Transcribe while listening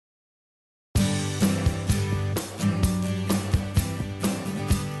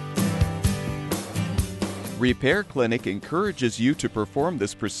Repair Clinic encourages you to perform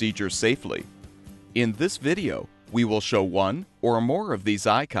this procedure safely. In this video, we will show one or more of these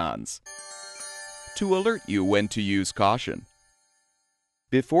icons to alert you when to use caution.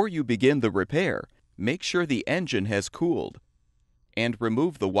 Before you begin the repair, make sure the engine has cooled and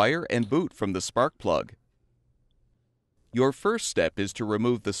remove the wire and boot from the spark plug. Your first step is to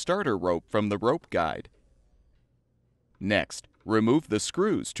remove the starter rope from the rope guide. Next, remove the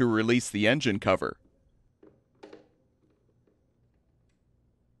screws to release the engine cover.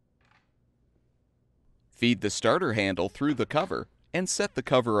 Feed the starter handle through the cover and set the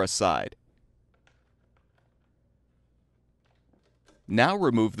cover aside. Now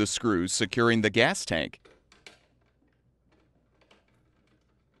remove the screws securing the gas tank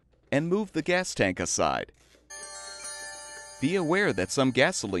and move the gas tank aside. Be aware that some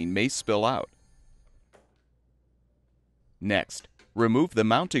gasoline may spill out. Next, remove the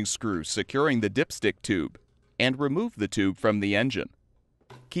mounting screw securing the dipstick tube and remove the tube from the engine.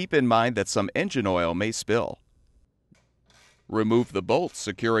 Keep in mind that some engine oil may spill. Remove the bolts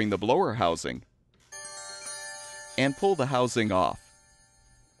securing the blower housing and pull the housing off.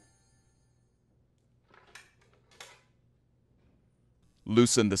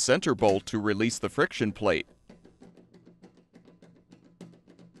 Loosen the center bolt to release the friction plate.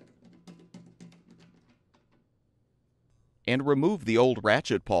 And remove the old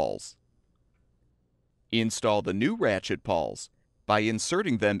ratchet pawls. Install the new ratchet pawls by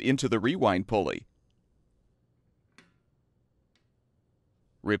inserting them into the rewind pulley.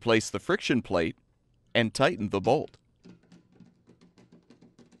 Replace the friction plate and tighten the bolt.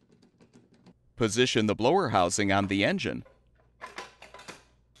 Position the blower housing on the engine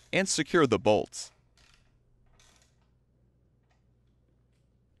and secure the bolts.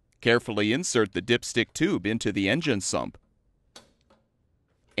 Carefully insert the dipstick tube into the engine sump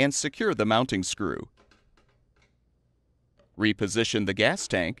and secure the mounting screw. Reposition the gas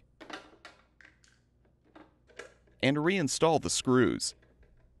tank and reinstall the screws.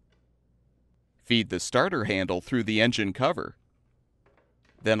 Feed the starter handle through the engine cover.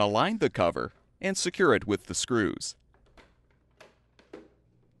 Then align the cover and secure it with the screws.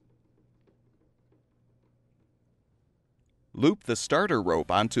 Loop the starter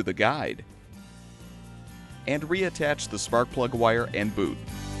rope onto the guide and reattach the spark plug wire and boot.